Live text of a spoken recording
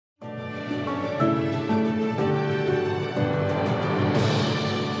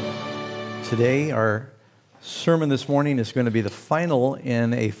Today, our sermon this morning is going to be the final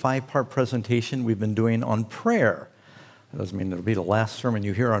in a 5-part presentation we've been doing on prayer. That doesn't mean it'll be the last sermon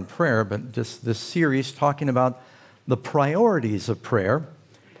you hear on prayer, but just this series talking about the priorities of prayer.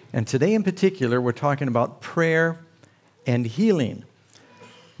 And today in particular, we're talking about prayer and healing.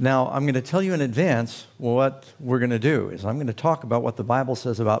 Now, I'm going to tell you in advance what we're going to do is I'm going to talk about what the Bible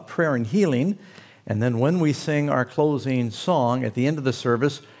says about prayer and healing, and then when we sing our closing song at the end of the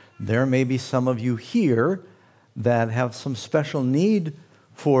service, there may be some of you here that have some special need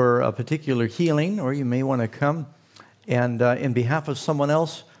for a particular healing, or you may want to come. And in behalf of someone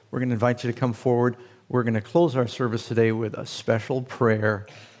else, we're going to invite you to come forward. We're going to close our service today with a special prayer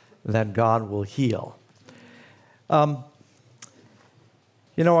that God will heal. I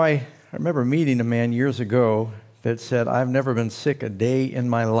remember meeting a man years ago that said, "I've never been sick a day in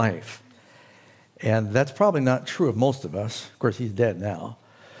my life." And that's probably not true of most of us. Of course, he's dead now.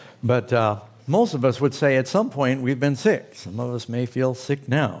 But most of us would say at some point we've been sick. Some of us may feel sick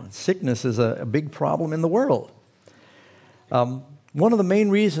now. Sickness is a big problem in the world. One of the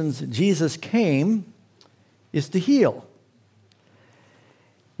main reasons Jesus came is to heal.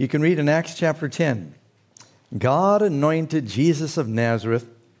 You can read in Acts chapter 10. God anointed Jesus of Nazareth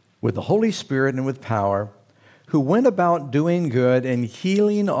with the Holy Spirit and with power, who went about doing good and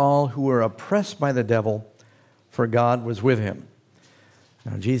healing all who were oppressed by the devil, for God was with him.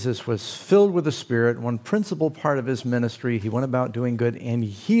 Now, Jesus was filled with the Spirit. One principal part of his ministry, he went about doing good and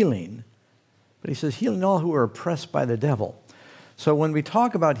healing. But he says, healing all who are oppressed by the devil. So when we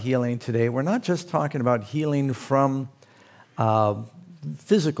talk about healing today, we're not just talking about healing from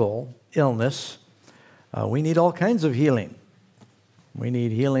physical illness. We need all kinds of healing. We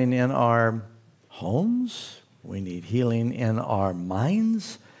need healing in our homes. We need healing in our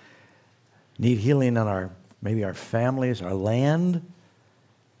minds. Need healing in maybe our families, our land.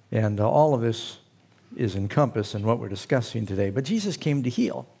 And all of this is encompassed in what we're discussing today. But Jesus came to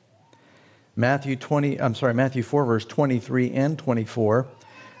heal. Matthew 4, verse 23 and 24.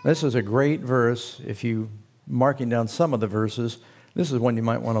 This is a great verse. If you marking down some of the verses, this is one you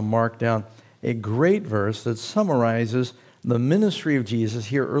might want to mark down. A great verse that summarizes the ministry of Jesus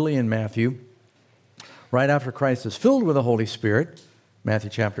here early in Matthew. Right after Christ is filled with the Holy Spirit,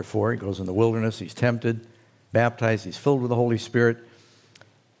 Matthew chapter 4, he goes in the wilderness, he's tempted, baptized, he's filled with the Holy Spirit.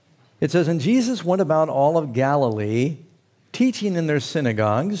 It says, "And Jesus went about all of Galilee, teaching in their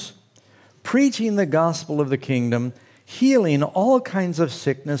synagogues, preaching the gospel of the kingdom, healing all kinds of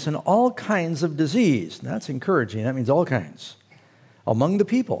sickness and all kinds of disease." That's encouraging. That means all kinds. Among the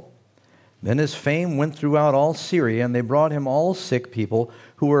people. Then his fame went throughout all Syria, and they brought him all sick people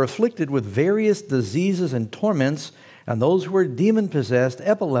who were afflicted with various diseases and torments, and those who were demon-possessed,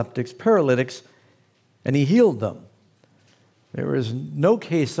 epileptics, paralytics, and he healed them. There was no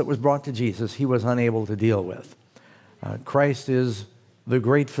case that was brought to Jesus he was unable to deal with. Christ is the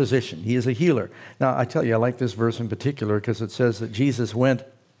great physician. He is a healer. Now, I tell you, I like this verse in particular because it says that Jesus went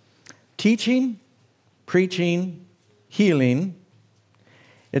teaching, preaching, healing.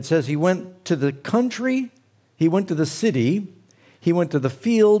 It says he went to the country, he went to the city, he went to the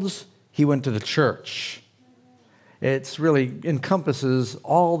fields, he went to the church. It really encompasses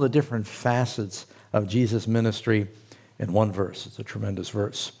all the different facets of Jesus' ministry in one verse. It's a tremendous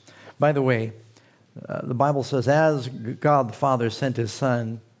verse. By the way, the Bible says, as God the Father sent his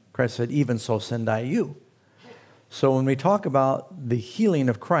Son, Christ said, even so send I you. So when we talk about the healing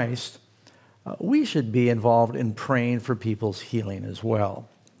of Christ, we should be involved in praying for people's healing as well.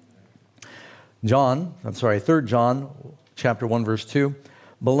 3 John chapter 1, verse 2.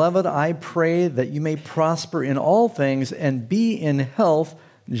 "Beloved, I pray that you may prosper in all things and be in health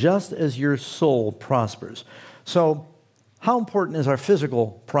just as your soul prospers." So, how important is our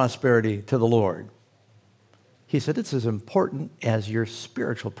physical prosperity to the Lord? He said it's as important as your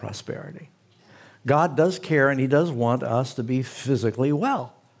spiritual prosperity. God does care and he does want us to be physically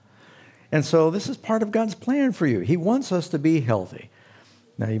well. And so this is part of God's plan for you. He wants us to be healthy.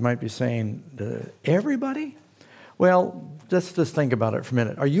 Now you might be saying, everybody? Well, let's just think about it for a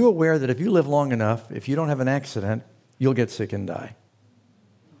minute. Are you aware that if you live long enough, if you don't have an accident, you'll get sick and die?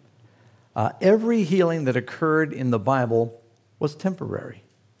 Every healing that occurred in the Bible was temporary.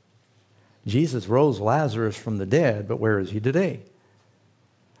 Jesus rose Lazarus from the dead, but where is he today?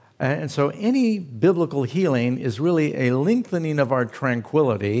 And so any biblical healing is really a lengthening of our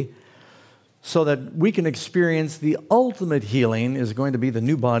tranquility so that we can experience the ultimate healing is going to be the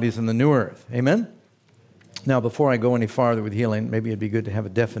new bodies in the new earth. Amen? Now, before I go any farther with healing, maybe it'd be good to have a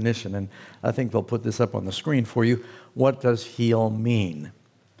definition, and I think they'll put this up on the screen for you. What does heal mean?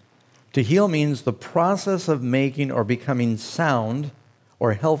 To heal means the process of making or becoming sound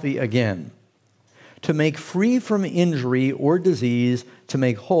or healthy again. to make free from injury or disease, to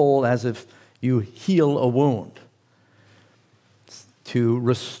make whole as if you heal a wound, to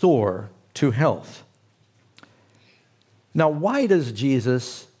restore to health. Now, why does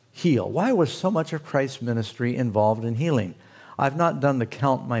Jesus heal? Why was so much of Christ's ministry involved in healing? I've not done the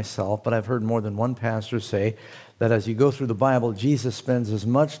count myself, but I've heard more than one pastor say that as you go through the Bible, Jesus spends as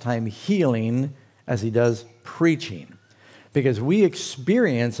much time healing as he does preaching. Because we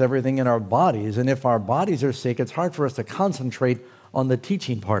experience everything in our bodies, and if our bodies are sick, it's hard for us to concentrate on the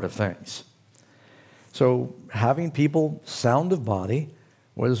teaching part of things. So having people sound of body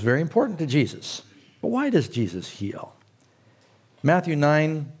was very important to Jesus. But why does Jesus heal? Matthew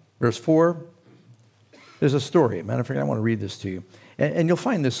 9, verse 4, there's a story. Matter of fact, I want to read this to you. And you'll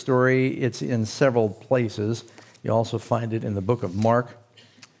find this story. It's in several places. You'll also find it in the book of Mark,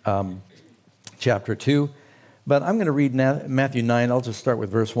 chapter 2. But I'm going to read Matthew 9. I'll just start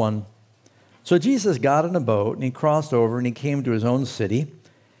with verse 1. So Jesus got in a boat, and he crossed over, and he came to his own city.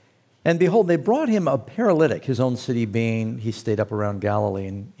 And behold, they brought him a paralytic, his own city being, he stayed up around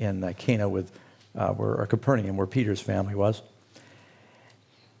Galilee in Cana or Capernaum, where Peter's family was.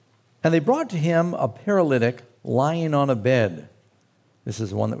 And they brought to him a paralytic lying on a bed. This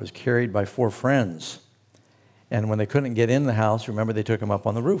is the one that was carried by 4 friends. And when they couldn't get in the house, remember, they took him up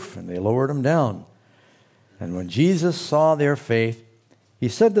on the roof, and they lowered him down. And when Jesus saw their faith, he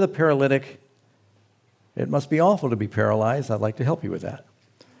said to the paralytic, "It must be awful to be paralyzed. I'd like to help you with that."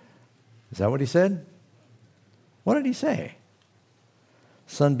 Is that what he said? What did he say?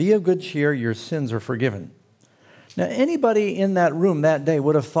 "Son, be of good cheer. Your sins are forgiven." Now, anybody in that room that day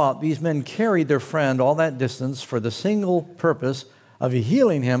would have thought these men carried their friend all that distance for the single purpose of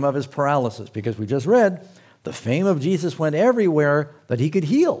healing him of his paralysis, because we just read the fame of Jesus went everywhere that he could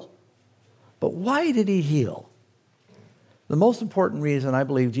heal. But why did he heal? The most important reason I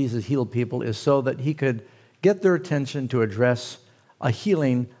believe Jesus healed people is so that he could get their attention to address a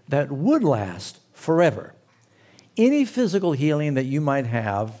healing that would last forever. Any physical healing that you might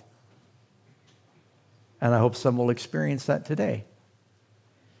have, and I hope some will experience that today,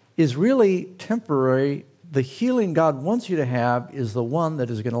 is really temporary. The healing God wants you to have is the one that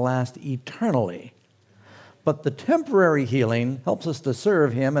is going to last eternally. But the temporary healing helps us to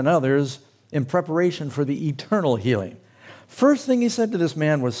serve him and others in preparation for the eternal healing. First thing he said to this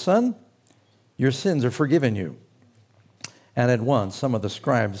man was, "Son, your sins are forgiven you." And at once some of the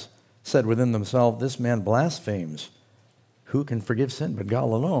scribes said within themselves, "This man blasphemes. Who can forgive sin but God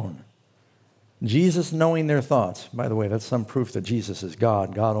alone?" Jesus, knowing their thoughts, by the way, that's some proof that Jesus is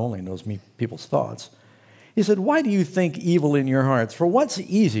God. God only knows people's thoughts. He said, "Why do you think evil in your hearts? For what's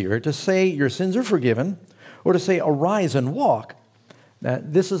easier, to say your sins are forgiven, or to say arise and walk?" Now,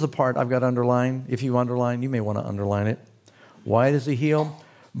 this is a part I've got underlined. If you underline, you may want to underline it. Why does he heal?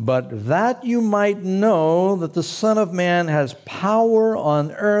 "But that you might know that the Son of Man has power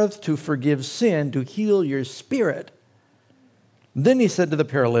on earth to forgive sin, to heal your spirit." Then he said to the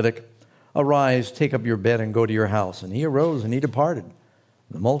paralytic, "Arise, take up your bed and go to your house." And he arose and he departed.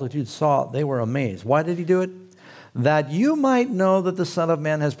 The multitude saw it. They were amazed. Why did he do it? "That you might know that the Son of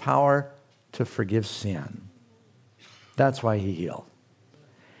Man has power to forgive sin." That's why he healed.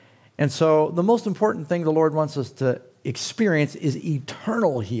 And so the most important thing the Lord wants us to experience is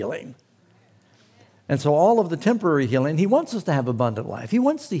eternal healing. And so all of the temporary healing, he wants us to have abundant life. He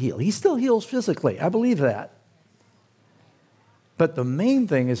wants to heal. He still heals physically. I believe that. But the main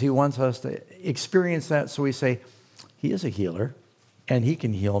thing is he wants us to experience that, so we say, he is a healer, and he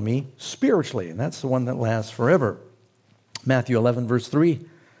can heal me spiritually. And that's the one that lasts forever. Matthew 11, verse 3.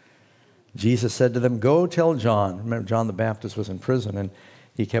 Jesus said to them, "Go tell John." Remember, John the Baptist was in prison, and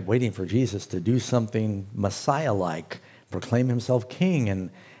he kept waiting for Jesus to do something Messiah-like, proclaim himself king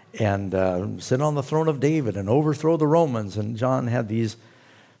and sit on the throne of David and overthrow the Romans. And John had these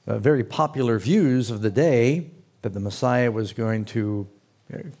very popular views of the day that the Messiah was going to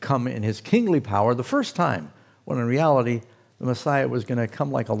come in his kingly power the first time, when in reality, the Messiah was going to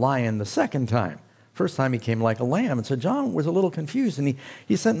come like a lion the second time. First time he came like a lamb. And so John was a little confused, and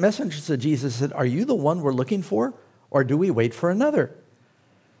he sent messengers to Jesus and said, "Are you the one we're looking for, or do we wait for another?"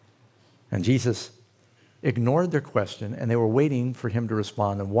 And Jesus ignored their question, and they were waiting for him to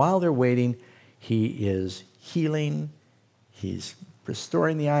respond. And while they're waiting, he is healing. He's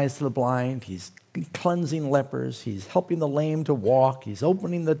restoring the eyes to the blind. He's cleansing lepers. He's helping the lame to walk. He's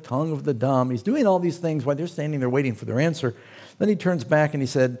opening the tongue of the dumb. He's doing all these things while they're standing there waiting for their answer. Then he turns back and he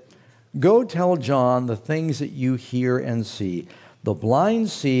said, "Go tell John the things that you hear and see. The blind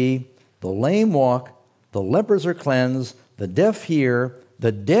see, the lame walk, the lepers are cleansed, the deaf hear,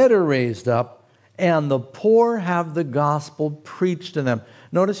 the dead are raised up, and the poor have the gospel preached to them.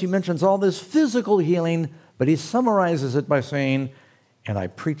 Notice he mentions all this physical healing, but he summarizes it by saying, and I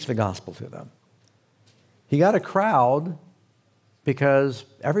preach the gospel to them. He got a crowd because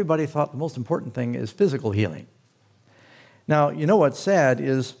everybody thought the most important thing is physical healing. Now, you know what's sad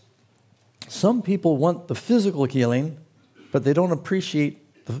is some people want the physical healing, but they don't appreciate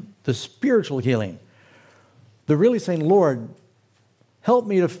the spiritual healing. They're really saying, Lord, help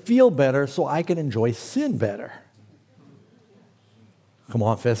me to feel better so I can enjoy sin better. Come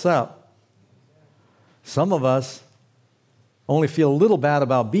on, fess up. Some of us only feel a little bad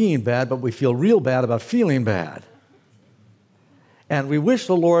about being bad, but we feel real bad about feeling bad. And we wish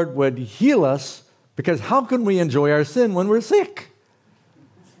the Lord would heal us, because how can we enjoy our sin when we're sick?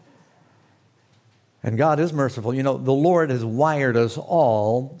 And God is merciful. You know, the Lord has wired us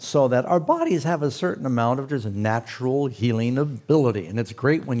all so that our bodies have a certain amount of just natural healing ability. And it's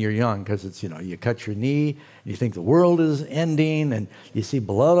great when you're young because it's, you cut your knee, and you think the world is ending, and you see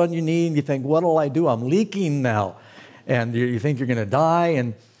blood on your knee, and you think, what'll I do? I'm leaking now. And you think you're going to die,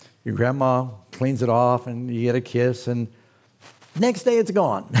 and your grandma cleans it off, and you get a kiss, and next day it's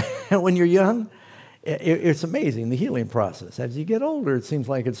gone. And when you're young, it's amazing, the healing process. As you get older, it seems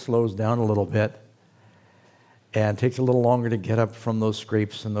like it slows down a little bit. And it takes a little longer to get up from those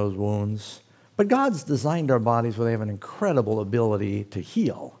scrapes and those wounds. But God's designed our bodies where they have an incredible ability to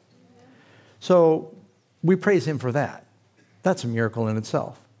heal. So we praise Him for that. That's a miracle in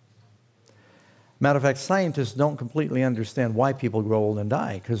itself. Matter of fact, scientists don't completely understand why people grow old and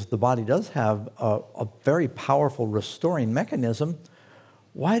die, because the body does have a very powerful restoring mechanism.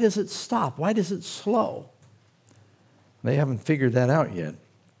 Why does it stop? Why does it slow? They haven't figured that out yet.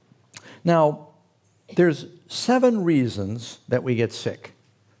 Now, there's 7 reasons that we get sick.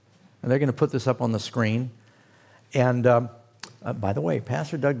 And they're going to put this up on the screen. And by the way,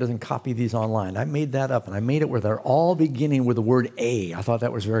 Pastor Doug doesn't copy these online. I made that up, and I made it where they're all beginning with the word A. I thought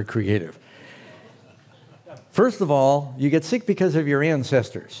that was very creative. First of all, you get sick because of your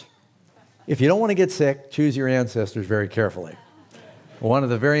ancestors. If you don't want to get sick, choose your ancestors very carefully. One of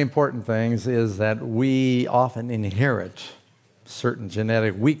the very important things is that we often inherit certain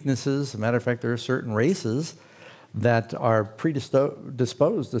genetic weaknesses. As a matter of fact, there are certain races that are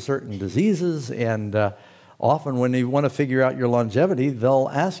predisposed to certain diseases, and often when you want to figure out your longevity, they'll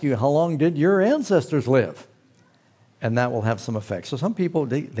ask you, how long did your ancestors live? And that will have some effect. So some people,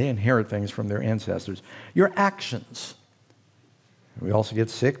 they inherit things from their ancestors. Your actions. We also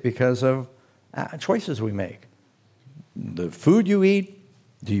get sick because of choices we make. The food you eat,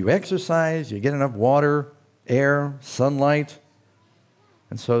 do you exercise, do you get enough water, air, sunlight?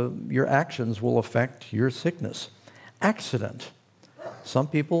 And so your actions will affect your sickness. Accident. Some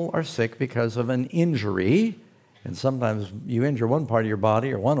people are sick because of an injury, and sometimes you injure one part of your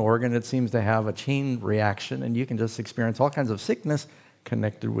body or one organ, it seems to have a chain reaction, and you can just experience all kinds of sickness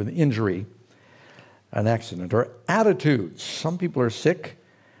connected with injury, an accident. Or attitudes. Some people are sick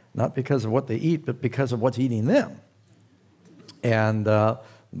not because of what they eat, but because of what's eating them. And the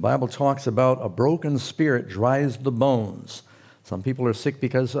Bible talks about a broken spirit dries the bones. Some people are sick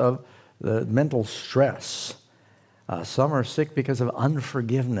because of the mental stress. Some are sick because of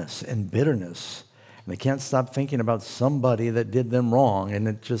unforgiveness and bitterness. And they can't stop thinking about somebody that did them wrong, and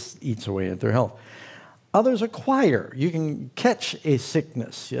it just eats away at their health. Others acquire. You can catch a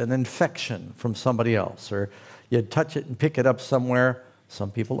sickness, an infection from somebody else, or you touch it and pick it up somewhere.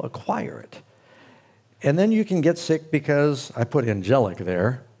 Some people acquire it. And then you can get sick because, I put angelic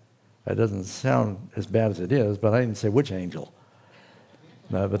there. That doesn't sound as bad as it is, but I didn't say which angel.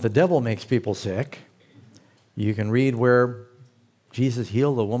 But the devil makes people sick. You can read where Jesus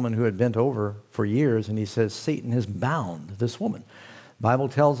healed a woman who had bent over for years, and he says, Satan has bound this woman. The Bible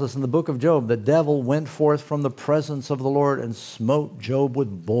tells us in the book of Job, the devil went forth from the presence of the Lord and smote Job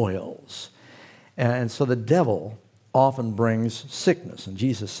with boils. And so the devil often brings sickness, and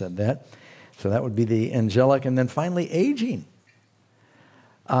Jesus said that. So that would be the angelic. And then finally, aging.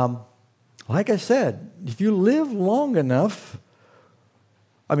 Like I said, if you live long enough,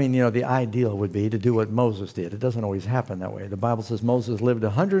 the ideal would be to do what Moses did. It doesn't always happen that way. The Bible says Moses lived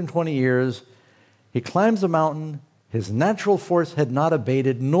 120 years. He climbs a mountain. His natural force had not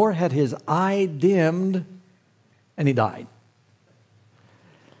abated, nor had his eye dimmed, and he died.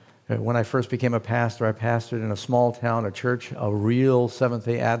 When I first became a pastor, I pastored in a small town, a church, a real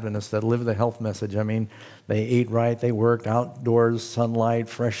Seventh-day Adventist that lived the health message. They ate right, they worked outdoors, sunlight,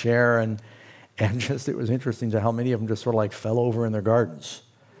 fresh air, and just it was interesting to how many of them just sort of like fell over in their gardens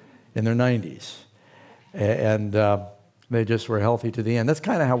in their 90s. And they just were healthy to the end. That's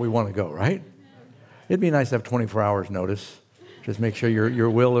kind of how we want to go, right? It'd be nice to have 24 hours notice. Just make sure your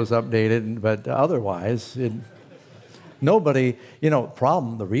will is updated, but otherwise, nobody,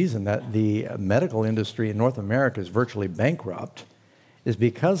 the reason that the medical industry in North America is virtually bankrupt is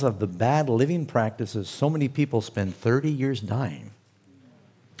because of the bad living practices. So many people spend 30 years dying.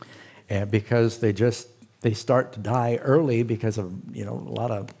 And because they start to die early because of, a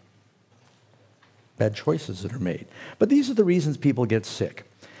lot of bad choices that are made. But these are the reasons people get sick.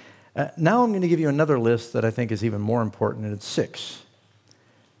 Now I'm going to give you another list that I think is even more important, and it's 6.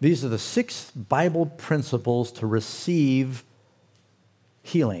 These are the 6 Bible principles to receive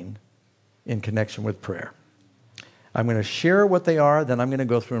healing in connection with prayer. I'm going to share what they are, then I'm going to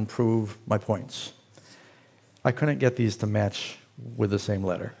go through and prove my points. I couldn't get these to match with the same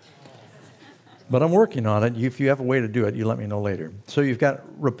letter. But I'm working on it. If you have a way to do it, you let me know later. So you've got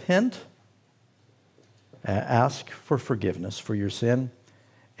repent, ask for forgiveness for your sin,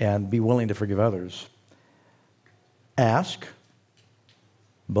 and be willing to forgive others. Ask,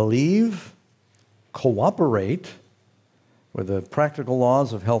 believe, cooperate with the practical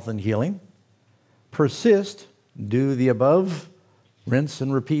laws of health and healing. Persist, do the above, rinse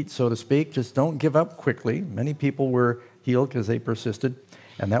and repeat, so to speak. Just don't give up quickly. Many people were healed because they persisted.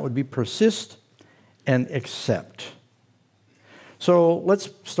 And that would be persist and accept. So let's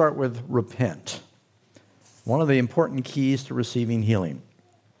start with repent. One of the important keys to receiving healing.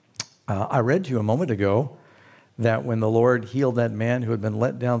 I read to you a moment ago that when the Lord healed that man who had been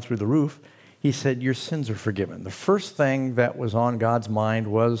let down through the roof, he said, your sins are forgiven. The first thing that was on God's mind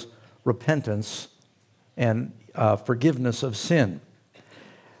was repentance and forgiveness of sin.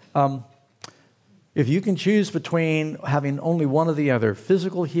 If you can choose between having only one or the other,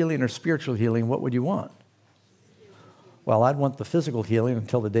 physical healing or spiritual healing, what would you want? Well, I'd want the physical healing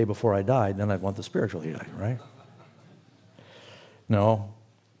until the day before I died, then I'd want the spiritual healing, right? No.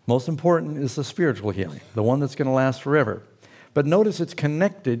 Most important is the spiritual healing, the one that's going to last forever. But notice it's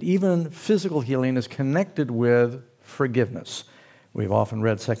connected, even physical healing is connected with forgiveness. We've often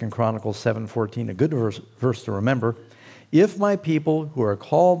read 2 Chronicles 7:14, a good verse to remember. If my people who are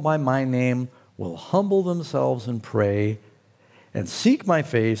called by my name will humble themselves and pray and seek my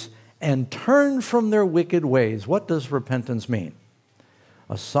face and turn from their wicked ways. What does repentance mean?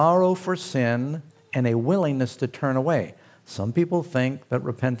 A sorrow for sin and a willingness to turn away. Some people think that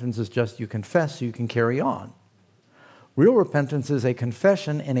repentance is just you confess so you can carry on. Real repentance is a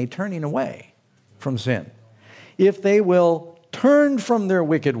confession and a turning away from sin. If they will turn from their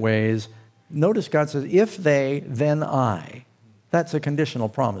wicked ways, notice God says, if they, then I. That's a conditional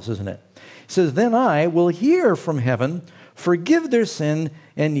promise, isn't it? He says, then I will hear from heaven, forgive their sin,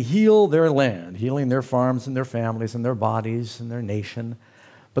 and heal their land, healing their farms and their families and their bodies and their nation.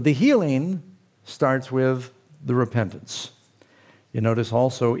 But the healing starts with the repentance. You notice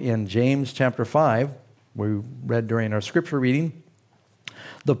also in James chapter 5, we read during our scripture reading,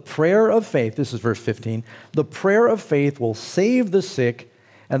 the prayer of faith, this is verse 15, the prayer of faith will save the sick,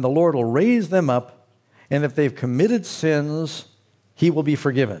 and the Lord will raise them up, and if they've committed sins, he will be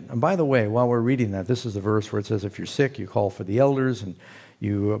forgiven. And by the way, while we're reading that, this is the verse where it says if you're sick, you call for the elders, and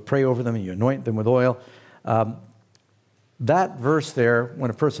you pray over them, and you anoint them with oil. That verse there, when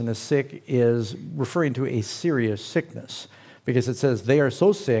a person is sick, is referring to a serious sickness, because it says they are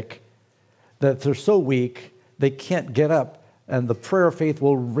so sick that they're so weak, they can't get up, and the prayer of faith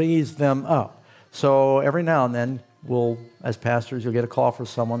will raise them up. So every now and then, as pastors, you'll get a call from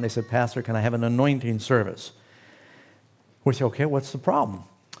someone. They said, Pastor, can I have an anointing service? We say, okay, what's the problem?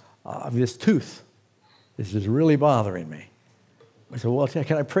 This tooth. This is really bothering me. I said, well,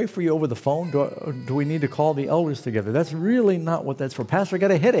 can I pray for you over the phone? Do we need to call the elders together? That's really not what that's for. Pastor, I got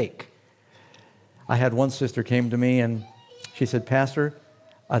a headache. I had one sister came to me, and she said, Pastor,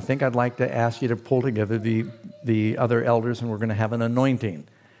 I think I'd like to ask you to pull together the other elders, and we're going to have an anointing.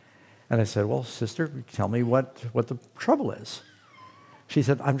 And I said, well, sister, tell me what the trouble is. She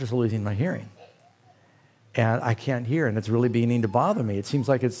said, I'm just losing my hearing. And I can't hear, and it's really beginning to bother me. It seems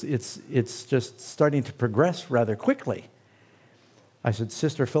like it's just starting to progress rather quickly. I said,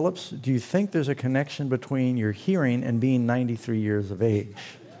 Sister Phillips, do you think there's a connection between your hearing and being 93 years of age?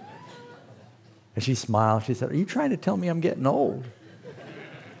 And she smiled. She said, are you trying to tell me I'm getting old?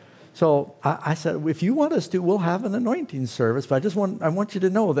 So I said, if you want us to, we'll have an anointing service, but I want you to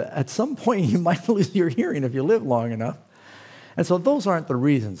know that at some point you might lose your hearing if you live long enough. And so those aren't the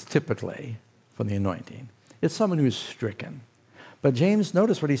reasons typically for the anointing. It's someone who's stricken. But James,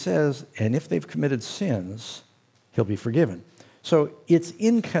 notice what he says, and if they've committed sins, he'll be forgiven. So it's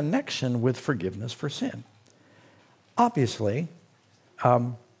in connection with forgiveness for sin. Obviously,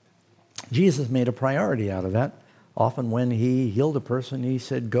 Jesus made a priority out of that. Often when he healed a person, he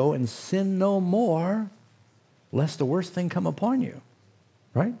said, go and sin no more. lest the worst thing come upon you,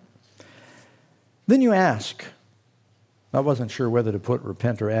 right? Then you ask. I wasn't sure whether to put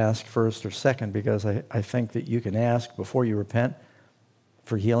repent or ask first or second, because I think that you can ask before you repent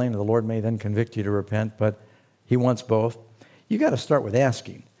for healing. The Lord may then convict you to repent, but he wants both. You got to start with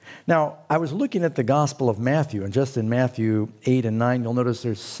asking. Now, I was looking at the Gospel of Matthew, and just in Matthew 8 and 9, you'll notice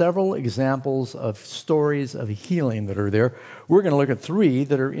there's several examples of stories of healing that are there. We're going to look at 3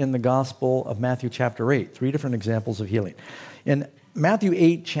 that are in the Gospel of Matthew chapter 8, 3 different examples of healing. In Matthew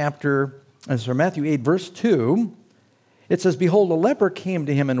 8 verse 2, it says, "Behold, a leper came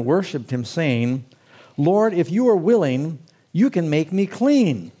to him and worshipped him, saying, 'Lord, if you are willing, you can make me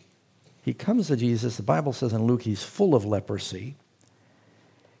clean.' He comes to Jesus. The Bible says in Luke he's full of leprosy.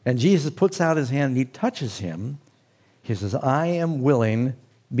 And Jesus puts out his hand and he touches him. He says, 'I am willing,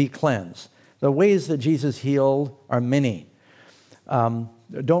 be cleansed.'" The ways that Jesus healed are many.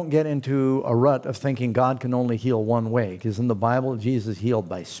 Don't get into a rut of thinking God can only heal one way, because in the Bible, Jesus healed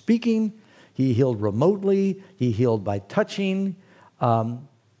by speaking, he healed remotely, he healed by touching.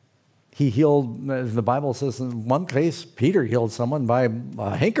 He healed, the Bible says in one case, Peter healed someone by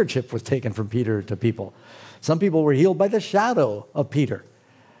a handkerchief was taken from Peter to people. Some people were healed by the shadow of Peter.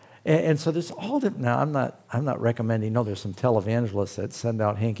 And so there's all different. Now, I'm not recommending, no, there's some televangelists that send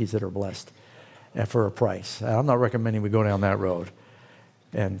out hankies that are blessed for a price. I'm not recommending we go down that road.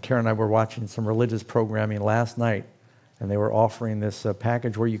 And Karen and I were watching some religious programming last night, and they were offering this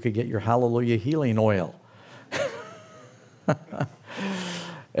package where you could get your Hallelujah healing oil.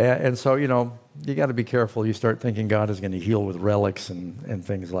 And so, you got to be careful. You start thinking God is going to heal with relics and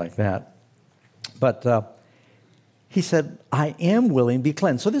things like that. But he said, "I am willing, be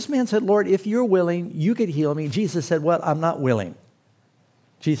cleansed." So this man said, "Lord, if you're willing, you could heal me." Jesus said, "What? I'm not willing."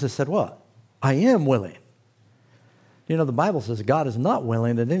 Jesus said, "What? I am willing." The Bible says God is not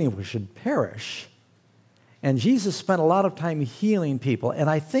willing that anyone should perish. And Jesus spent a lot of time healing people. And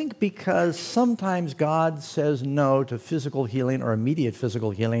I think because sometimes God says no to physical healing or immediate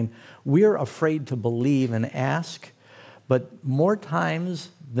physical healing, we're afraid to believe and ask. But more times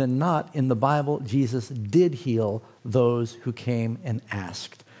than not in the Bible, Jesus did heal those who came and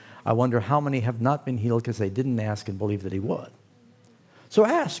asked. I wonder how many have not been healed because they didn't ask and believe that he would. So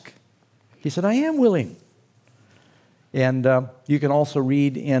ask. He said, "I am willing." And you can also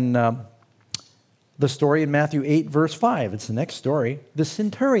read in the story in Matthew 8, verse 5. It's the next story, the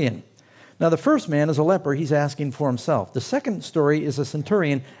centurion. Now, the first man is a leper. He's asking for himself. The second story is a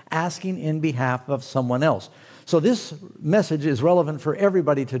centurion asking in behalf of someone else. So this message is relevant for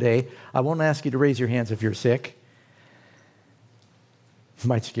everybody today. I won't ask you to raise your hands if you're sick. It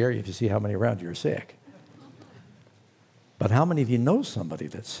might scare you if you see how many around you are sick. But how many of you know somebody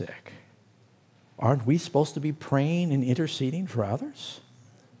that's sick? Aren't we supposed to be praying and interceding for others?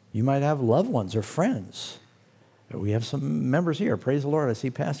 You might have loved ones or friends. We have some members here. Praise the Lord. I see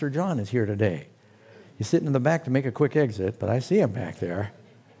Pastor John is here today. He's sitting in the back to make a quick exit, but I see him back there.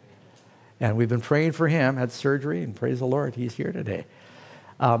 And we've been praying for him, had surgery, and praise the Lord, he's here today.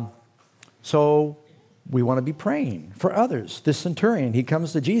 So we want to be praying for others. This centurion, he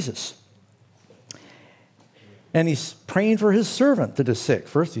comes to Jesus. And he's praying for his servant that is sick.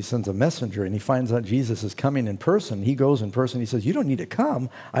 First, he sends a messenger, and he finds out Jesus is coming in person. He goes in person. He says, "You don't need to come.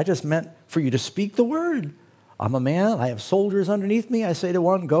 I just meant for you to speak the word. I'm a man. I have soldiers underneath me. I say to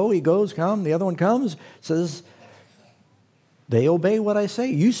one, go, he goes, come. The other one comes, says, they obey what I say.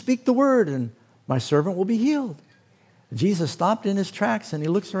 You speak the word, and my servant will be healed." Jesus stopped in his tracks, and he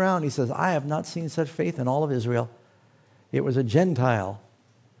looks around. He says, "I have not seen such faith in all of Israel." It was a Gentile,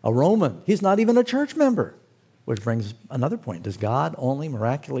 a Roman. He's not even a church member. Which brings another point. Does God only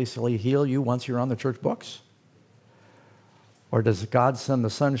miraculously heal you once you're on the church books? Or does God send the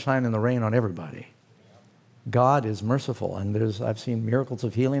sunshine and the rain on everybody? God is merciful, and I've seen miracles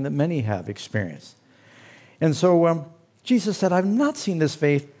of healing that many have experienced. And so Jesus said, "I've not seen this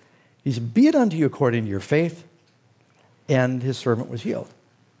faith." He said, "Be it unto you according to your faith." And his servant was healed.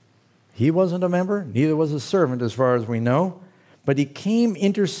 He wasn't a member, neither was his servant as far as we know. But he came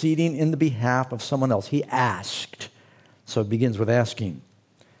interceding in the behalf of someone else. He asked. So it begins with asking.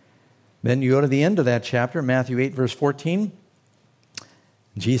 Then you go to the end of that chapter, Matthew 8, verse 14.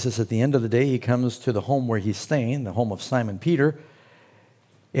 Jesus, at the end of the day, he comes to the home where he's staying, the home of Simon Peter.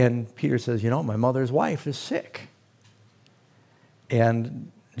 And Peter says, "My mother's wife is sick."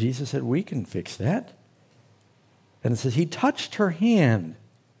 And Jesus said, "We can fix that." And it says, he touched her hand,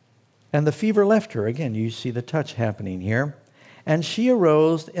 and the fever left her. Again, you see the touch happening here. And she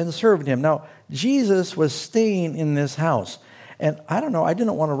arose and served him. Now, Jesus was staying in this house. And I don't know, I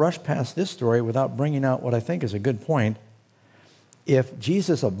didn't want to rush past this story without bringing out what I think is a good point. If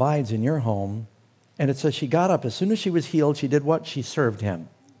Jesus abides in your home, And it says she got up. As soon as she was healed, she did what? She served him.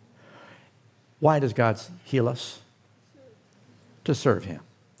 Why does God heal us? To serve him.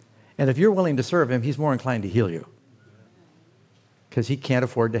 And if you're willing to serve him, he's more inclined to heal you. Because he can't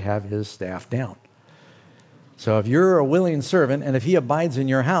afford to have his staff down. So if you're a willing servant, and if he abides in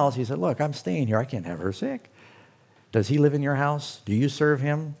your house, he said, look, I'm staying here. I can't have her sick. Does he live in your house? Do you serve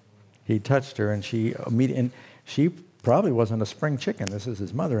him? He touched her, and she probably wasn't a spring chicken. This is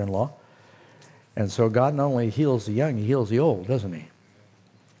his mother-in-law. And so God not only heals the young, he heals the old, doesn't he?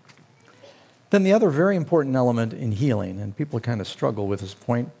 Then the other very important element in healing, and people kind of struggle with this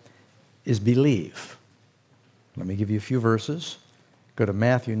point, is believe. Let me give you a few verses. Go to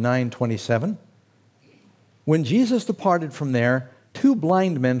Matthew 9:27. When Jesus departed from there, 2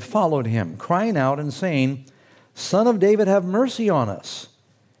 blind men followed him, crying out and saying, Son of David, have mercy on us.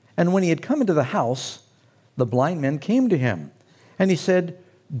 And when he had come into the house, the blind men came to him. And he said,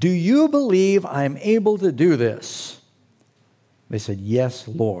 Do you believe I am able to do this? They said, Yes,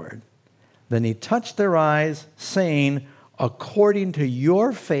 Lord. Then he touched their eyes, saying, According to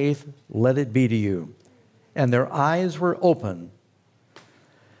your faith, let it be to you. And their eyes were open.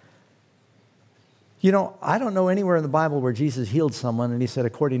 You know, I don't know anywhere in the Bible where Jesus healed someone and he said,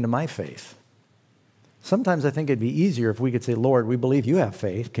 according to my faith. Sometimes I think it'd be easier if we could say, Lord, we believe you have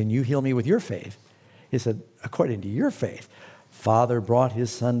faith. Can you heal me with your faith? He said, according to your faith. Father brought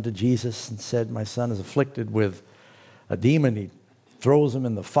his son to Jesus and said, my son is afflicted with a demon. He throws him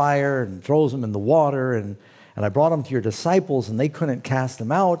in the fire and throws him in the water. And I brought him to your disciples and they couldn't cast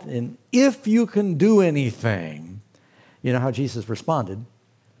him out. And if you can do anything, you know how Jesus responded?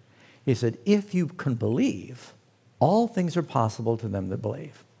 He said, if you can believe, all things are possible to them that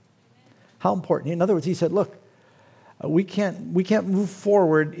believe. How important. In other words, he said, look, we can't move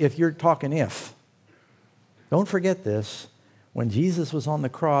forward if you're talking if. Don't forget this. When Jesus was on the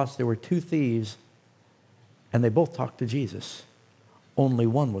cross, there were 2 thieves, and they both talked to Jesus. Only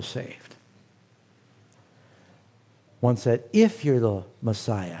one was saved. One said, if you're the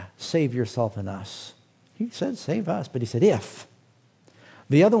Messiah, save yourself and us. He said, save us, but he said, if.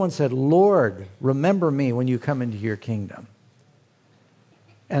 The other one said, Lord, remember me when you come into your kingdom.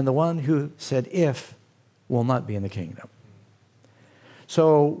 And the one who said, if, will not be in the kingdom.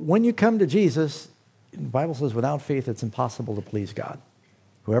 So when you come to Jesus, the Bible says, without faith, it's impossible to please God.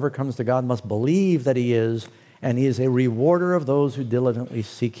 Whoever comes to God must believe that he is, and he is a rewarder of those who diligently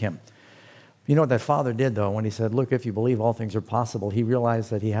seek him. You know what that father did, though, when he said, look, if you believe all things are possible, he realized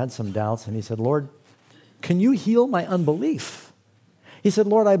that he had some doubts, and he said, Lord, can you heal my unbelief? He said,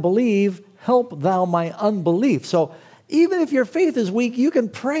 Lord, I believe, help thou my unbelief. So even if your faith is weak, you can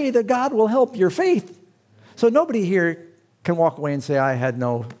pray that God will help your faith. So nobody here can walk away and say, I had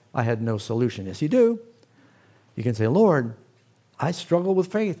no solution. Yes, you do. You can say, Lord, I struggle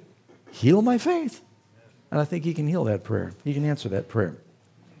with faith. Heal my faith. And I think he can heal that prayer. He can answer that prayer.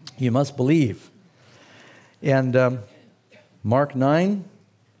 You must believe. And Mark 9,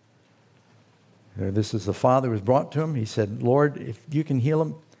 this is the father who was brought to him. He said, Lord, if you can heal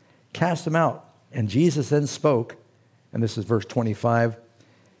him, cast him out. And Jesus then spoke, and this is verse 25.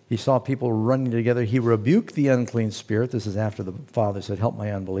 He saw people running together. He rebuked the unclean spirit. This is after the father said, help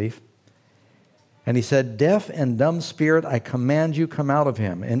my unbelief. And he said, deaf and dumb spirit, I command you, come out of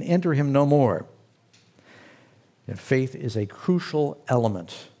him and enter him no more. And faith is a crucial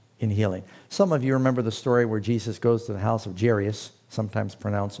element in healing. Some of you remember the story where Jesus goes to the house of Jairus, sometimes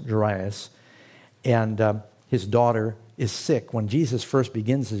pronounced Jairus, and his daughter is sick. When Jesus first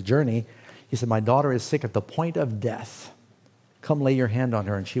begins his journey, he said, my daughter is sick at the point of death. Come lay your hand on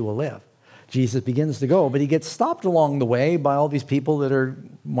her and she will live. Jesus begins to go, but he gets stopped along the way by all these people that are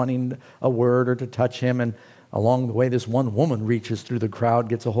wanting a word or to touch him. And along the way, this one woman reaches through the crowd,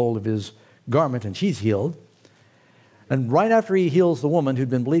 gets a hold of his garment, and she's healed. And right after he heals the woman who'd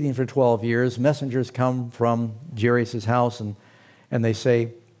been bleeding for 12 years, messengers come from Jairus' house and they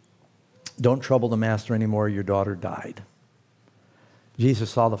say, don't trouble the master anymore, your daughter died.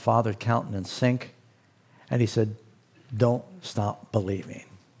 Jesus saw the father's countenance sink, and he said, don't stop believing.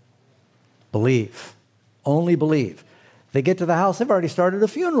 Believe. Only believe. They get to the house, they've already started a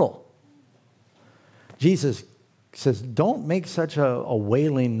funeral. Jesus says, don't make such a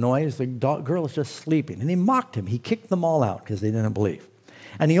wailing noise. The girl is just sleeping. And he mocked him. He kicked them all out because they didn't believe.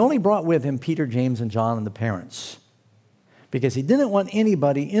 And he only brought with him Peter, James, and John and the parents because he didn't want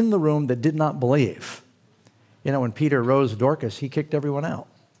anybody in the room that did not believe. You know, when Peter rose Dorcas, he kicked everyone out.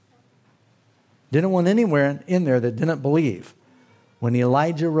 Didn't want anywhere in there that didn't believe. When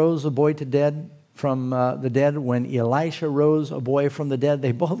Elijah rose a boy from the dead, when Elisha rose a boy from the dead,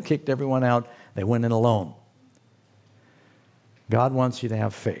 they both kicked everyone out. They went in alone. God wants you to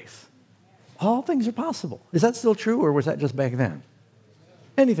have faith. All things are possible. Is that still true, or was that just back then?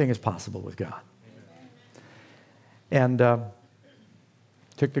 Anything is possible with God. And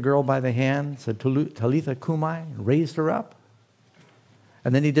took the girl by the hand, said, Talitha Kumai, and raised her up.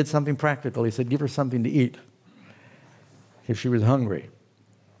 And then he did something practical. He said, give her something to eat, if she was hungry.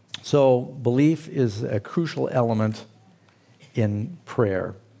 So belief is a crucial element in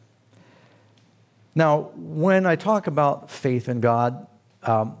prayer. Now, when I talk about faith in God,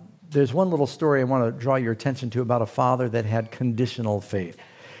 there's one little story I want to draw your attention to about a father that had conditional faith.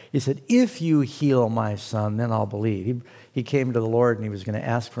 He said, if you heal my son, then I'll believe. He came to the Lord and he was going to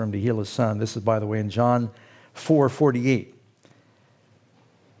ask for him to heal his son. This is, by the way, in John 4:48.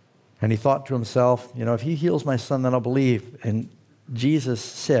 And he thought to himself, if he heals my son, then I'll believe. And Jesus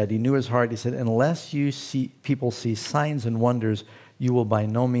said, he knew his heart, he said, unless people see signs and wonders, you will by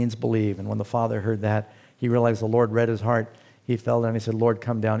no means believe. And when the father heard that, he realized the Lord read his heart. He fell down and he said, Lord,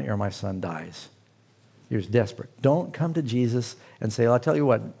 come down ere my son dies. He was desperate. Don't come to Jesus and say, I'll tell you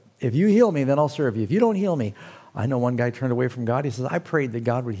what, if you heal me, then I'll serve you. If you don't heal me, I know one guy turned away from God. He says, I prayed that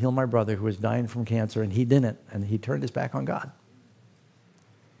God would heal my brother who was dying from cancer, and he didn't, and he turned his back on God.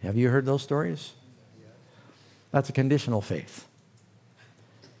 Have you heard those stories? That's a conditional faith.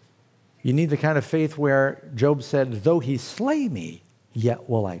 You need the kind of faith where Job said, though he slay me, yet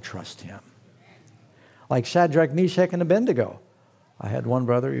will I trust him. Like Shadrach, Meshach, and Abednego. I had one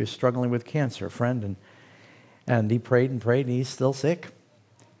brother who was struggling with cancer, a friend, and he prayed and prayed, and he's still sick.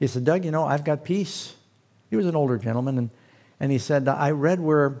 He said, Doug, I've got peace. He was an older gentleman, and he said, I read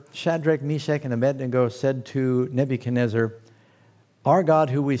where Shadrach, Meshach, and Abednego said to Nebuchadnezzar, our God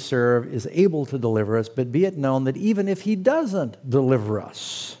who we serve is able to deliver us, but be it known that even if he doesn't deliver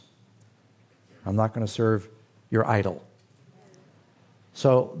us, I'm not going to serve your idol.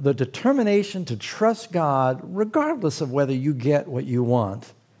 So the determination to trust God, regardless of whether you get what you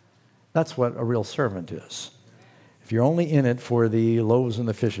want, that's what a real servant is. If you're only in it for the loaves and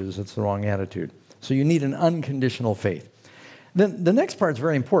the fishes, it's the wrong attitude. So you need an unconditional faith. Then the next part is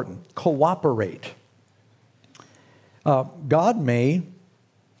very important. Cooperate. God may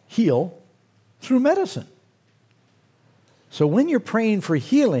heal through medicine. So when you're praying for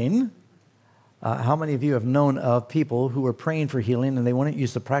healing, how many of you have known of people who were praying for healing and they wouldn't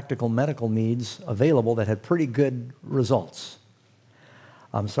use the practical medical needs available that had pretty good results?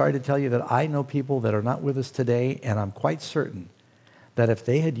 I'm sorry to tell you that I know people that are not with us today, and I'm quite certain that if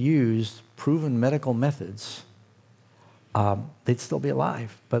they had used proven medical methods, they'd still be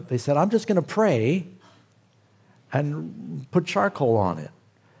alive. But they said, I'm just going to pray and put charcoal on it.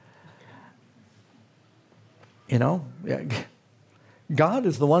 God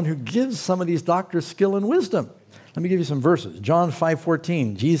is the one who gives some of these doctors skill and wisdom. Let me give you some verses. John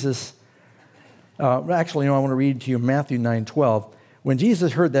 5:14, Jesus, I want to read to you Matthew 9:12. When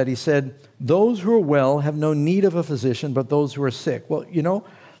Jesus heard that, he said, those who are well have no need of a physician, but those who are sick. Well,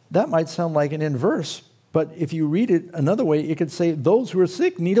 that might sound like an inverse, but if you read it another way, it could say, those who are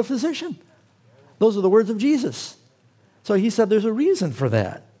sick need a physician. Those are the words of Jesus. So he said there's a reason for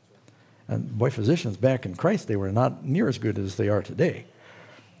that. And boy, physicians back in Christ, they were not near as good as they are today.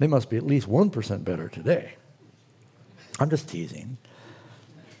 They must be at least 1% better today. I'm just teasing.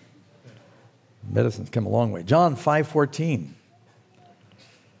 Medicine's come a long way. John 5:14.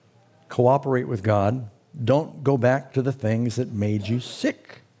 Cooperate with God. Don't go back to the things that made you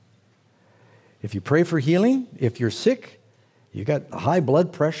sick. If you pray for healing, if you're sick, you got high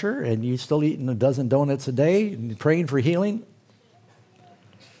blood pressure and you're still eating a dozen donuts a day and praying for healing.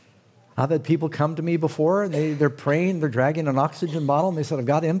 I've had people come to me before, and they're praying, they're dragging an oxygen bottle, and they said, I've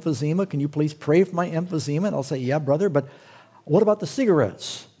got emphysema. Can you please pray for my emphysema? And I'll say, yeah, brother, but what about the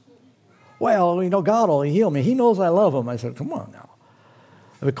cigarettes? Well, God will heal me. He knows I love him. I said, come on now.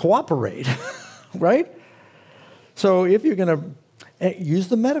 Cooperate, right? So if you're going to use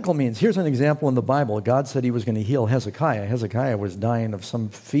the medical means. Here's an example in the Bible. God said he was going to heal Hezekiah. Hezekiah was dying of some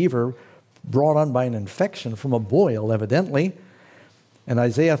fever brought on by an infection from a boil, evidently. In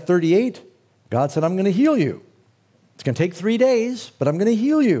Isaiah 38, God said, I'm going to heal you. It's going to take 3 days, but I'm going to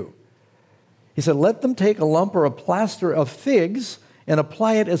heal you. He said, let them take a lump or a plaster of figs and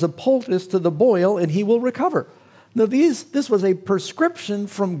apply it as a poultice to the boil, and he will recover. Now, this was a prescription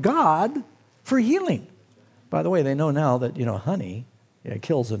from God for healing. By the way, they know now that, honey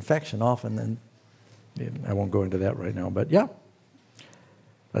kills infection often, and I won't go into that right now, but yeah.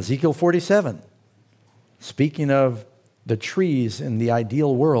 Ezekiel 47, speaking of the trees in the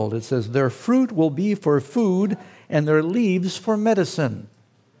ideal world, it says, their fruit will be for food and their leaves for medicine.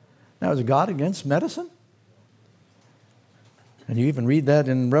 Now, is God against medicine? And you even read that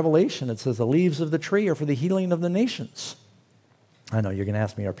in Revelation. It says the leaves of the tree are for the healing of the nations. I know you're going to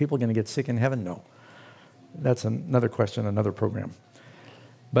ask me, are people going to get sick in heaven? No. That's another question, another program.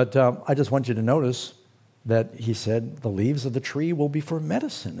 But I just want you to notice that he said the leaves of the tree will be for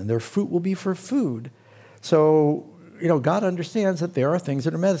medicine and their fruit will be for food. So, God understands that there are things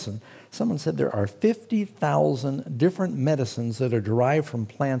that are medicine. Someone said there are 50,000 different medicines that are derived from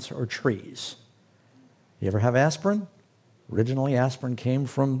plants or trees. You ever have aspirin? Originally, aspirin came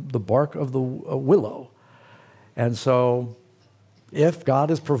from the bark of the willow. And so, if God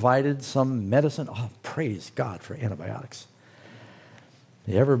has provided some medicine, praise God for antibiotics.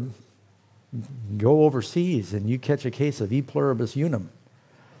 You ever go overseas and you catch a case of E. pluribus unum,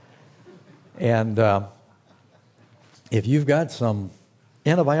 and if you've got some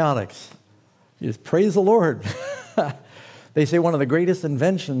antibiotics, you just praise the Lord. They say one of the greatest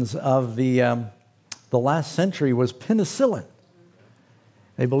inventions of the last century was penicillin.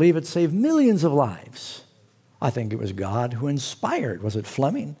 They believe it saved millions of lives. I think it was God who inspired. Was it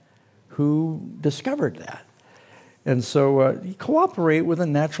Fleming who discovered that? And so you cooperate with the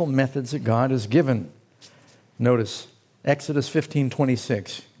natural methods that God has given. Notice Exodus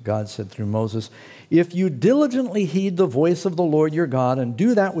 15:26. God said through Moses, "If you diligently heed the voice of the Lord your God and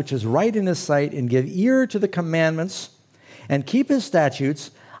do that which is right in his sight and give ear to the commandments and keep his statutes,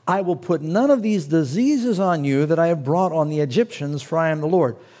 I will put none of these diseases on you that I have brought on the Egyptians, for I am the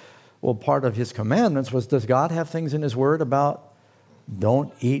Lord." Well, part of his commandments was, does God have things in his word about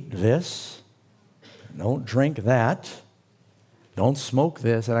don't eat this? Don't drink that. Don't smoke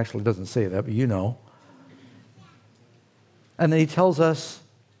this. It actually doesn't say that, but you know. And then he tells us,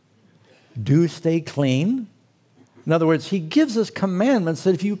 do stay clean. In other words, he gives us commandments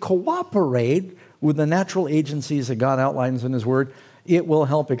that if you cooperate with the natural agencies that God outlines in his word, it will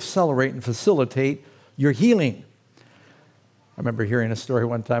help accelerate and facilitate your healing. I remember hearing a story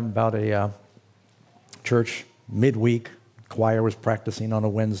one time about a church midweek. Choir was practicing on a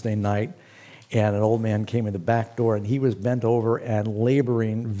Wednesday night. And an old man came in the back door, and he was bent over and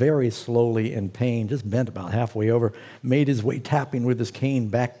laboring very slowly in pain, just bent about halfway over, made his way tapping with his cane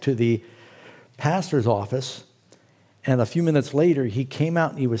back to the pastor's office. And a few minutes later, he came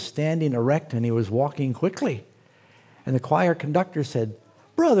out, and he was standing erect, and he was walking quickly. And the choir conductor said,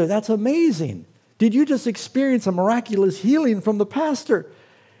 "Brother, that's amazing. Did you just experience a miraculous healing from the pastor?"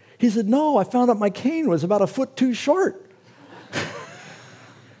 He said, "No, I found out my cane was about a foot too short."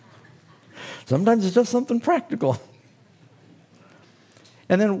 Sometimes it's just something practical.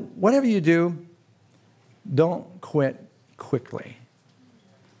 And then whatever you do, don't quit quickly.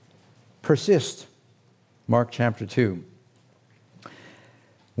 Persist. Mark chapter 2.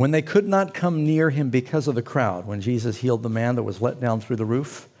 When they could not come near him because of the crowd, when Jesus healed the man that was let down through the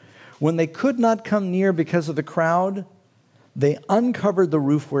roof, when they could not come near because of the crowd, they uncovered the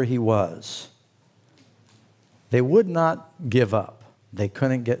roof where he was. They would not give up. They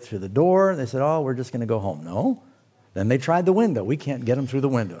couldn't get through the door. They said, we're just going to go home. No. Then they tried the window. We can't get them through the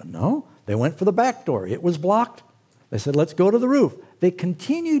window. No. They went for the back door. It was blocked. They said, let's go to the roof. They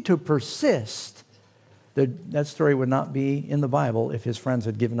continued to persist. That story would not be in the Bible if his friends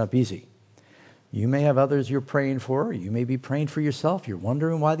had given up easy. You may have others you're praying for. You may be praying for yourself. You're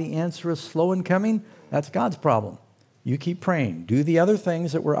wondering why the answer is slow in coming. That's God's problem. You keep praying. Do the other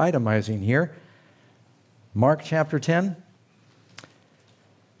things that we're itemizing here. Mark chapter 10.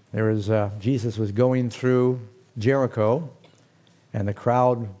 Jesus was going through Jericho, and the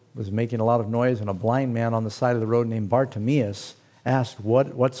crowd was making a lot of noise, and a blind man on the side of the road named Bartimaeus asked,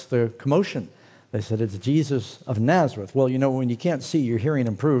 what's the commotion? They said, it's Jesus of Nazareth. Well, when you can't see, your hearing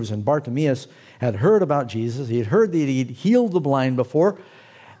improves, and Bartimaeus had heard about Jesus. He had heard that he'd healed the blind before,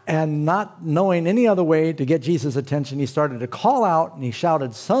 and not knowing any other way to get Jesus' attention, he started to call out, and he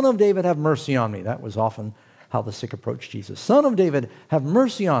shouted, "Son of David, have mercy on me." That was often how the sick approached Jesus. "Son of David, have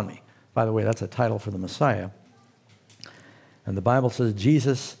mercy on me." By the way, that's a title for the Messiah. And the Bible says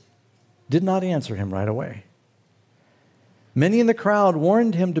Jesus did not answer him right away. Many in the crowd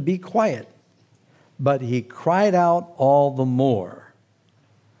warned him to be quiet, but he cried out all the more.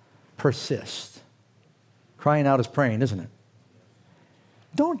 Persist. Crying out is praying, isn't it?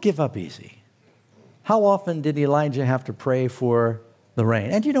 Don't give up easy. How often did Elijah have to pray for the rain?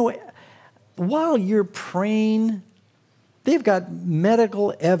 And while you're praying, they've got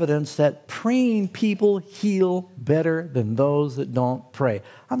medical evidence that praying people heal better than those that don't pray.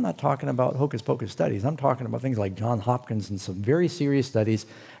 I'm not talking about hocus pocus studies. I'm talking about things like Johns Hopkins and some very serious studies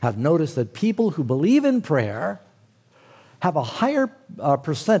have noticed that people who believe in prayer have a higher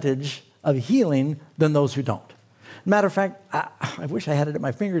percentage of healing than those who don't. Matter of fact, I wish I had it at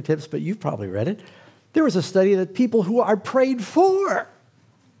my fingertips, but you've probably read it. There was a study that people who are prayed for,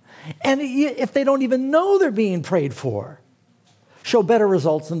 and if they don't even know they're being prayed for, show better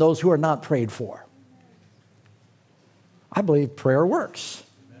results than those who are not prayed for. I believe prayer works.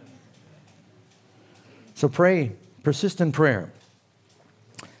 So pray, persist in prayer.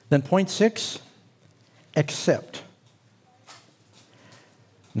 Then point 6, accept.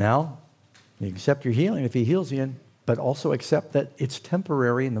 Now, you accept your healing if he heals you, but also accept that it's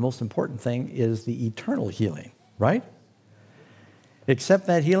temporary, and the most important thing is the eternal healing, right? Accept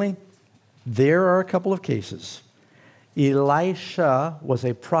that healing. There are a couple of cases. Elisha was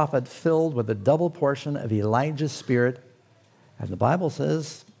a prophet filled with a double portion of Elijah's spirit, and the Bible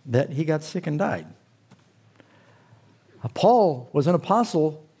says that he got sick and died. Paul was an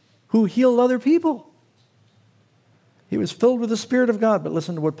apostle who healed other people. He was filled with the Spirit of God. But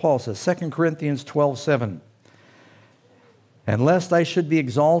listen to what Paul says, 2 Corinthians 12:7. And lest I should be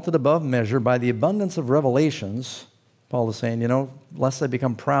exalted above measure by the abundance of revelations, Paul is saying, lest I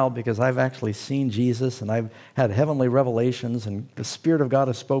become proud because I've actually seen Jesus and I've had heavenly revelations and the Spirit of God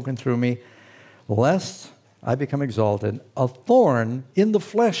has spoken through me, lest I become exalted, a thorn in the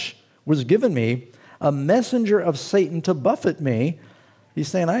flesh was given me, a messenger of Satan to buffet me. He's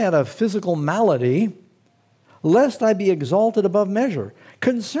saying I had a physical malady, lest I be exalted above measure.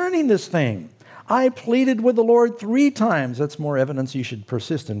 Concerning this thing, I pleaded with the Lord 3 times. That's more evidence you should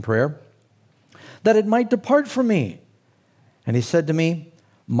persist in prayer, that it might depart from me. And he said to me,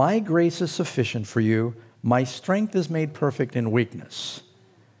 my grace is sufficient for you. My strength is made perfect in weakness.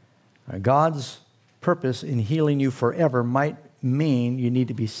 God's purpose in healing you forever might mean you need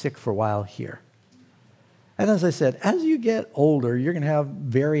to be sick for a while here. And as I said, as you get older, you're going to have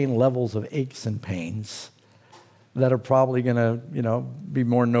varying levels of aches and pains that are probably going to, be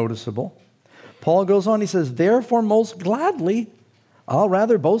more noticeable. Paul goes on, he says, therefore most gladly, I'll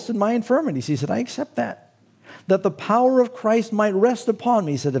rather boast in my infirmities. He said, I accept that the power of Christ might rest upon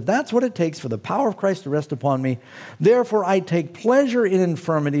me. He said, if that's what it takes for the power of Christ to rest upon me, therefore I take pleasure in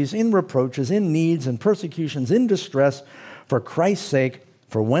infirmities, in reproaches, in needs, and persecutions, in distress, for Christ's sake.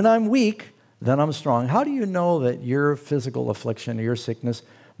 For when I'm weak, then I'm strong. How do you know that your physical affliction or your sickness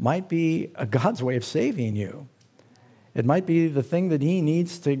might be God's way of saving you? It might be the thing that he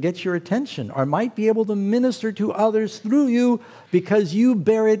needs to get your attention, or might be able to minister to others through you because you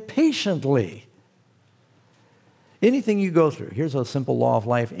bear it patiently. Anything you go through, here's a simple law of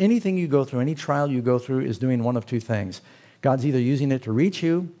life. Anything you go through, any trial you go through is doing one of 2 things. God's either using it to reach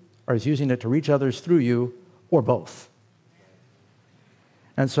you, or he's using it to reach others through you, or both.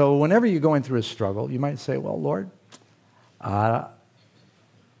 And so whenever you're going through a struggle, you might say, well, Lord,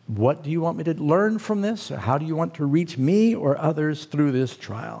 what do you want me to learn from this? Or how do you want to reach me or others through this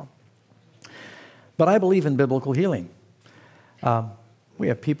trial? But I believe in biblical healing. We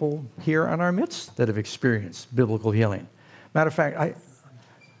have people here in our midst that have experienced biblical healing. Matter of fact,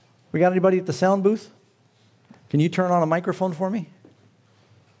 we got anybody at the sound booth? Can you turn on a microphone for me?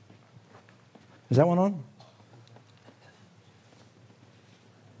 Is that one on?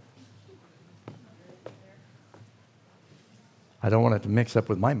 I don't want it to mix up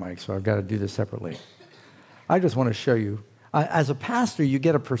with my mic, so I've got to do this separately. I just want to show you. As a pastor, you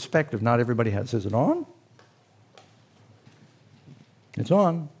get a perspective not everybody has. Is it on? It's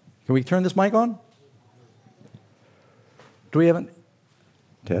on. Can we turn this mic on? Do we have an...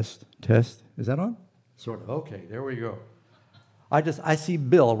 Test. Is that on? Sort of. Okay, there we go. I see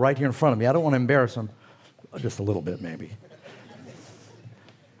Bill right here in front of me. I don't want to embarrass him. Just a little bit, maybe.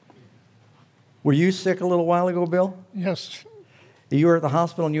 Were you sick a little while ago, Bill? Yes. You were at the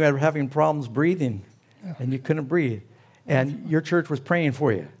hospital and you were having problems breathing, and you couldn't breathe. And your church was praying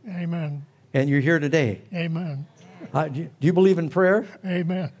for you. Amen. And you're here today. Amen. Do you believe in prayer?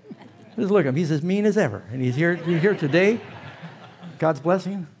 Amen. Just look at him. He's as mean as ever. And you're here today. God's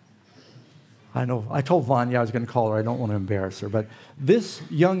blessing. I know. I told Vanya I was going to call her. I don't want to embarrass her. But this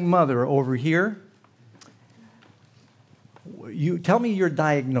young mother over here, you tell me your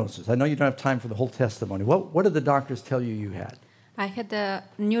diagnosis. I know you don't have time for the whole testimony. What did the doctors tell you had? I had a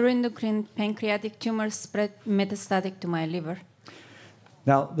neuroendocrine pancreatic tumor spread metastatic to my liver.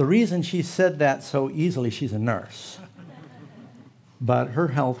 Now, the reason she said that so easily, she's a nurse. But her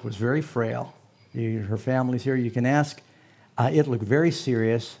health was very frail. Her family's here. You can ask. It looked very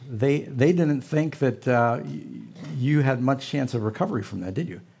serious. They didn't think that you had much chance of recovery from that, did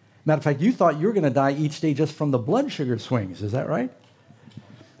you? Matter of fact, you thought you were going to die each day just from the blood sugar swings. Is that right?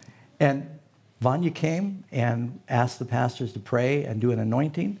 And Vanya came and asked the pastors to pray and do an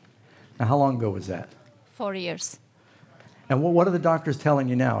anointing. Now, how long ago was that? 4 years. And what are the doctors telling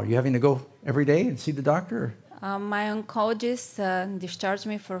you now? Are you having to go every day and see the doctor? My oncologist discharged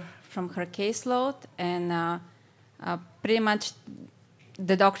me from her caseload, and pretty much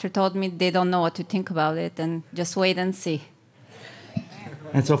the doctor told me they don't know what to think about it and just wait and see.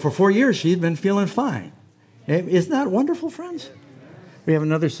 And so for 4 years, she's been feeling fine. Isn't that wonderful, friends? We have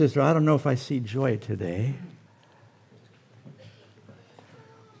another sister. I don't know if I see Joy today.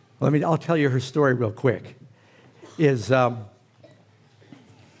 I'll tell you her story real quick.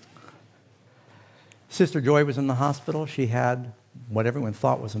 Sister Joy was in the hospital. She had what everyone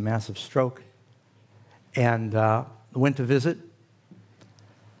thought was a massive stroke. And went to visit.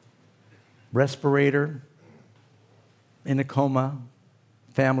 Respirator, in a coma.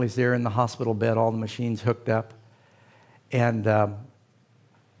 Family's there in the hospital bed, all the machines hooked up. And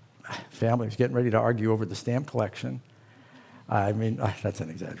family was getting ready to argue over the stamp collection. I mean, that's an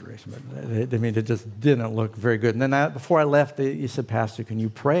exaggeration, but it just didn't look very good. And then before I left, he said, Pastor, can you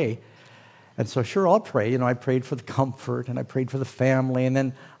pray? And so, sure, I'll pray. I prayed for the comfort, and I prayed for the family. And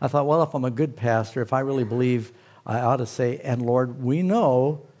then I thought, well, if I'm a good pastor, if I really believe, I ought to say, and Lord, we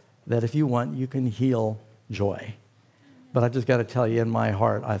know that if you want, you can heal Joy. But I just got to tell you, in my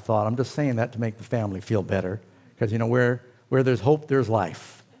heart, I thought, I'm just saying that to make the family feel better. Because, where there's hope, there's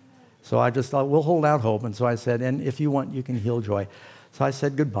life. So I just thought, we'll hold out hope. And so I said, and if you want, you can heal Joy. So I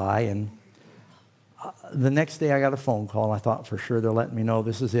said goodbye. And the next day I got a phone call. I thought, for sure, they're letting me know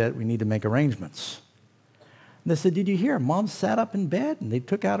this is it. We need to make arrangements. And they said, did you hear? Mom sat up in bed, and they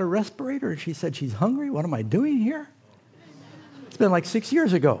took out a respirator, and she said, she's hungry. What am I doing here? It's been like 6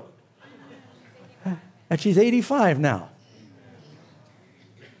 years ago. And she's 85 now.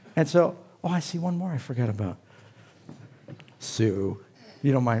 And so, I see one more I forgot about. Sue.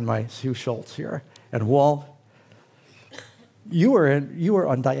 You don't mind my Sue Schultz here. And Walt, you were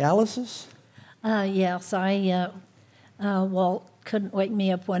on dialysis? Yes, Walt couldn't wake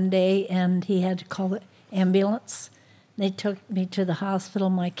me up one day, and he had to call the ambulance. They took me to the hospital.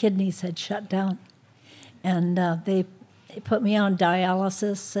 My kidneys had shut down, and they put me on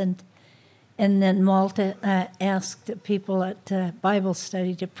dialysis. And then Walt asked people at Bible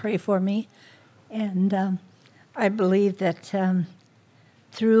study to pray for me, and I believe that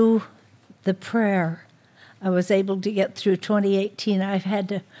through the prayer, I was able to get through 2018. I've had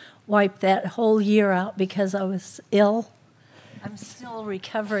to wipe that whole year out because I was ill. I'm still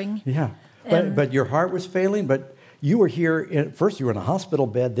recovering. Yeah, but your heart was failing, but you were here, first you were in a hospital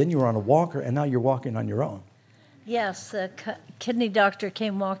bed, then you were on a walker, and now you're walking on your own. Yes, a kidney doctor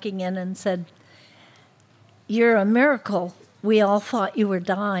came walking in and said, you're a miracle. We all thought you were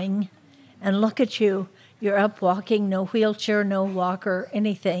dying, and look at you. You're up walking, no wheelchair, no walker,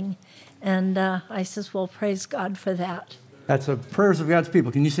 anything. And I says, well, praise God for that. That's the prayers of God's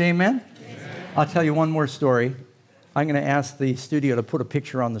people. Can you say amen? Amen? I'll tell you one more story. I'm going to ask the studio to put a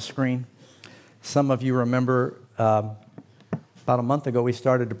picture on the screen. Some of you remember about a month ago we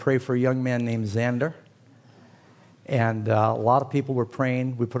started to pray for a young man named Xander. And a lot of people were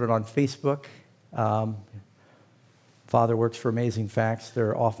praying. We put it on Facebook. Father works for Amazing Facts.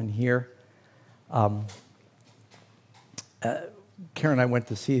 They're often here. Karen and I went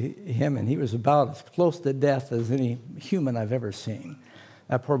to see him, and he was about as close to death as any human I've ever seen.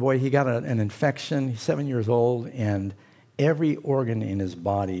 That poor boy, he got an infection. He's 7 years old, and every organ in his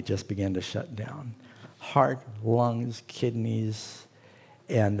body just began to shut down. Heart, lungs, kidneys.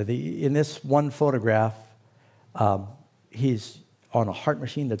 And in this one photograph, he's on a heart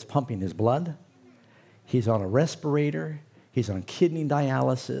machine that's pumping his blood. He's on a respirator. He's on kidney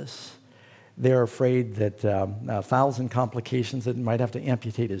dialysis. They're afraid that 1,000 complications, that might have to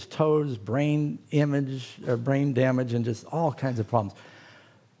amputate his toes, brain damage, and just all kinds of problems.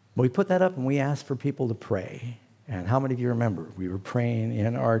 But we put that up and we asked for people to pray. And how many of you remember? We were praying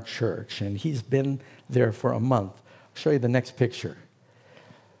in our church, and he's been there for a month. I'll show you the next picture.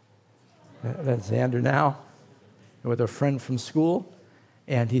 That's Xander now with a friend from school,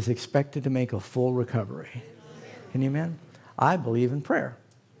 and he's expected to make a full recovery. Can you imagine? I believe in prayer.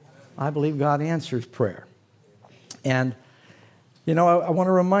 I believe God answers prayer. And, I want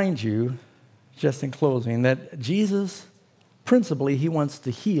to remind you, just in closing, that Jesus, principally, he wants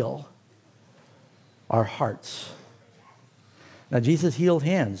to heal our hearts. Now, Jesus healed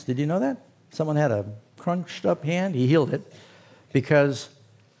hands. Did you know that? Someone had a crunched up hand. He healed it because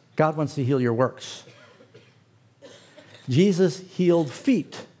God wants to heal your works. Jesus healed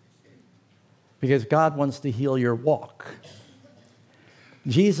feet because God wants to heal your walk.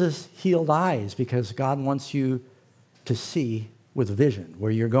 Jesus healed eyes because God wants you to see with vision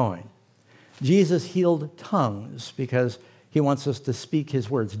where you're going. Jesus healed tongues because he wants us to speak his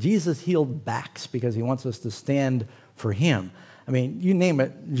words. Jesus healed backs because he wants us to stand for him. I mean, you name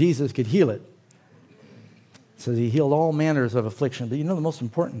it, Jesus could heal it. It says he healed all manners of affliction. But the most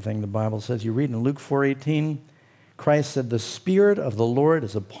important thing the Bible says, you read in Luke 4:18, Christ said, the Spirit of the Lord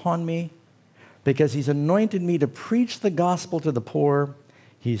is upon me because he's anointed me to preach the gospel to the poor.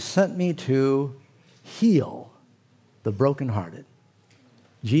 He sent me to heal the brokenhearted.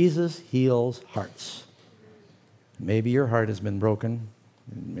 Jesus heals hearts. Maybe your heart has been broken.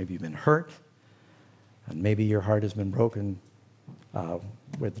 Maybe you've been hurt. And maybe your heart has been broken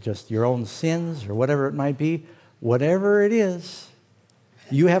with just your own sins or whatever it might be. Whatever it is,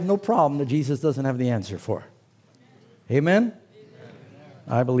 you have no problem that Jesus doesn't have the answer for. Amen?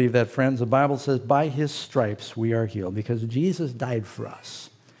 I believe that, friends. The Bible says, by his stripes we are healed. Because Jesus died for us,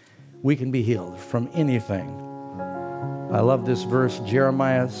 we can be healed from anything. I love this verse,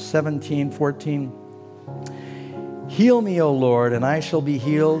 Jeremiah 17:14. Heal me, O Lord, and I shall be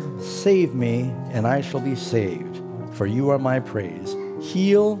healed. Save me, and I shall be saved. For you are my praise.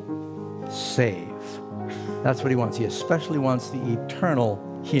 Heal, save. That's what he wants. He especially wants the eternal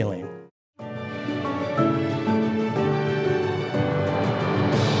healing.